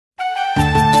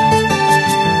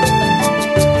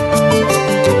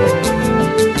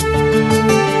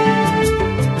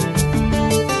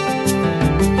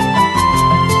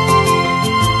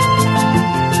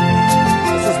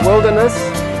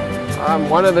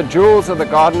one of the jewels of the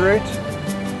garden route.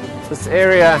 This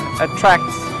area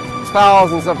attracts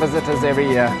thousands of visitors every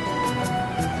year.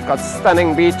 It's got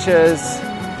stunning beaches,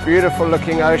 beautiful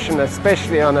looking ocean,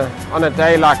 especially on a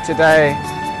day like today.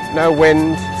 No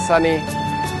wind, sunny,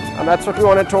 and that's what we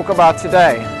want to talk about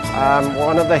today.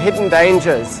 One of the hidden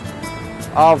dangers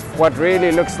of what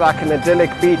really looks like an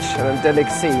idyllic beach and idyllic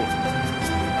sea.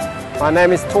 My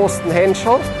name is Torsten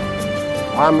Henschel.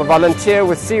 I'm a volunteer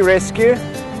with Sea Rescue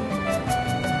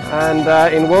and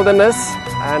in wilderness,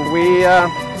 and we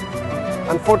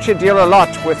unfortunately deal a lot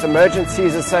with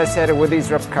emergencies associated with these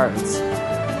rip currents.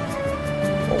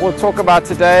 What we'll talk about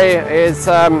today is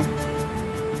how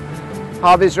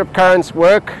these rip currents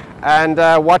work and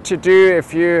what to do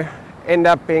if you end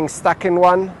up being stuck in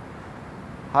one,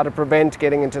 how to prevent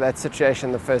getting into that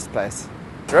situation in the first place.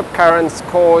 Rip currents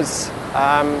cause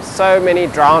so many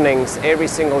drownings every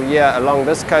single year along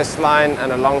this coastline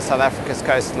and along South Africa's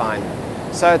coastline.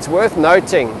 So it's worth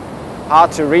noting how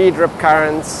to read rip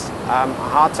currents,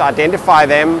 how to identify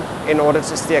them in order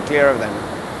to steer clear of them.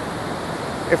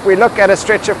 If we look at a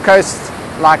stretch of coast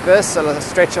like this, or a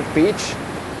stretch of beach,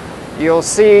 you'll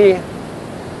see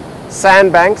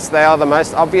sandbanks. They are the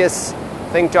most obvious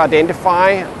thing to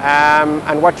identify,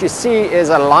 and what you see is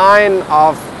a line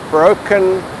of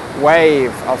broken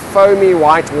wave of foamy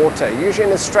white water, usually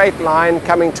in a straight line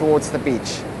coming towards the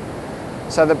beach.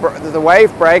 So the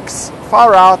wave breaks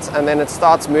far out and then it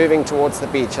starts moving towards the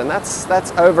beach, and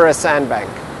that's over a sandbank.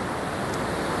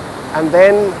 And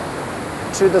then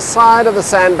to the side of the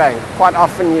sandbank, quite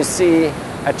often you see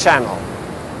a channel,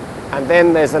 and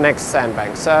then there's the next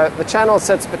sandbank. So the channel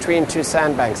sits between two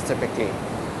sandbanks typically.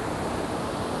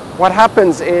 What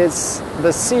happens is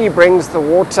the sea brings the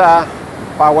water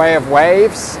by way of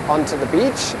waves onto the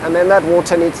beach, and then that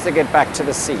water needs to get back to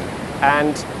the sea,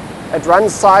 and it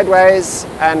runs sideways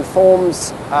and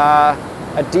forms a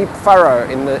deep furrow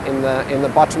in the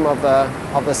bottom of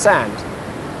the sand.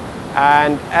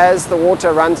 And as the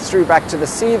water runs through back to the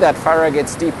sea, that furrow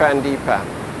gets deeper and deeper,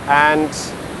 and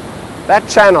that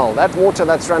channel, that water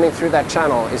that's running through that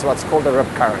channel, is what's called a rip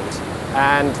current.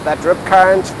 And that rip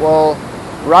current will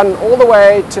run all the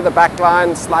way to the back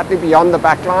line, slightly beyond the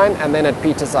back line, and then it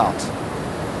peters out.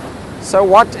 So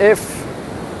what if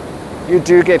you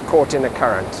do get caught in a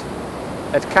current?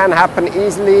 It can happen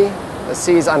easily. The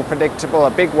sea is unpredictable. A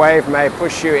big wave may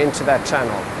push you into that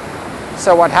channel.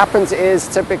 So what happens is,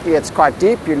 typically it's quite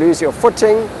deep, you lose your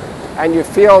footing, and you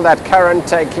feel that current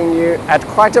taking you at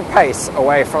quite a pace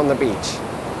away from the beach.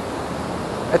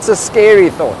 It's a scary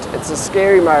thought, it's a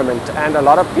scary moment, and a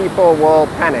lot of people will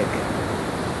panic.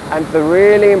 And the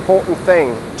really important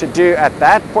thing to do at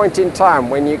that point in time,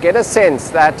 when you get a sense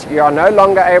that you are no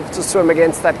longer able to swim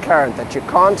against that current, that you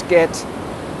can't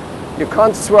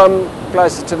swim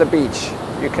closer to the beach,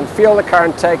 you can feel the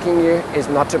current taking you, is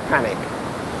not to panic.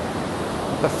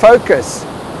 The focus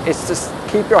is to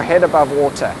keep your head above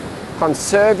water,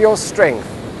 conserve your strength,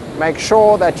 make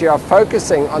sure that you are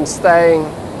focusing on staying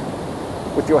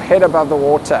with your head above the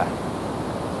water.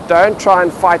 Don't try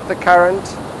and fight the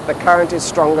current. The current is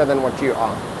stronger than what you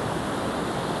are.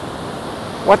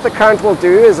 What the current will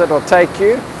do is it will take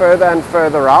you further and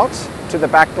further out to the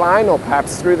back line, or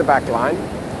perhaps through the back line.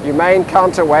 You may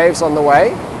encounter waves on the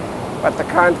way, but the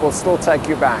current will still take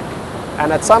you back.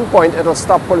 And at some point it will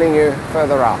stop pulling you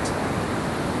further out.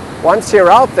 Once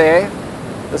you're out there,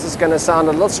 this is going to sound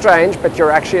a little strange, but you're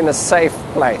actually in a safe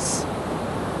place.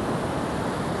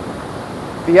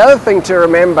 The other thing to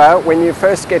remember when you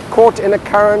first get caught in a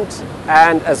current,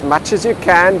 and as much as you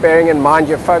can, bearing in mind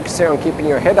you're focusing on keeping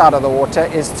your head out of the water,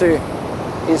 is to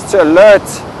alert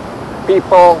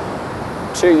people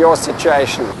to your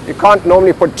situation. You can't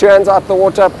normally put two hands out the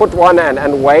water. Put one hand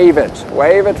and wave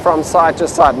it from side to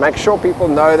side. Make sure people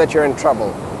know that you're in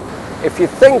trouble. If you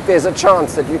think there's a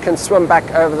chance that you can swim back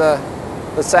over the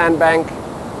sandbank,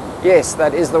 yes,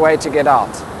 that is the way to get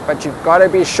out. But you've got to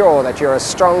be sure that you're a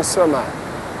strong swimmer,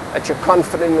 that you're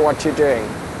confident in what you're doing.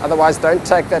 Otherwise, don't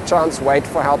take that chance, wait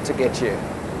for help to get you.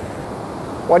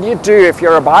 What do you do if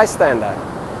you're a bystander?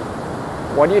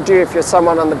 What do you do if you're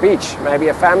someone on the beach, maybe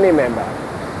a family member?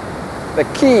 The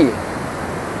key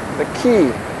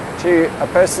to a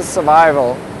person's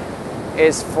survival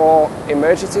is for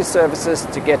emergency services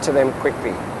to get to them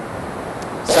quickly.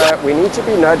 So we need to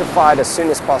be notified as soon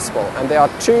as possible. And there are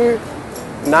two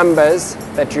numbers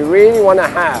that you really want to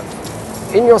have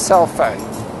in your cell phone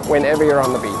whenever you're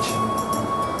on the beach.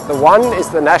 The one is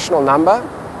the national number,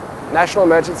 national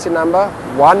emergency number,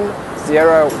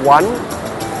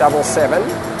 10177,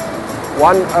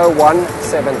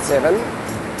 10177.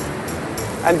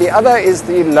 And the other is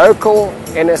the local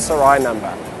NSRI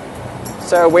number.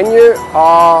 So when you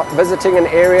are visiting an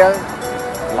area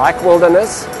like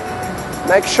Wilderness,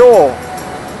 make sure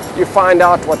you find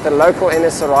out what the local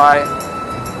NSRI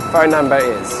phone number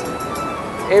is.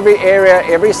 Every area,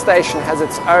 every station has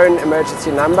its own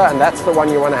emergency number, and that's the one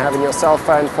you want to have in your cell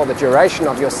phone for the duration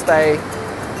of your stay,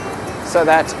 so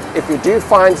that if you do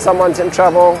find someone's in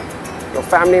trouble, your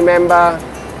family member,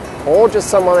 or just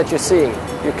someone that you're seeing,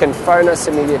 you can phone us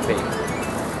immediately.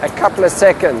 A couple of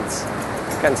seconds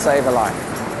can save a life.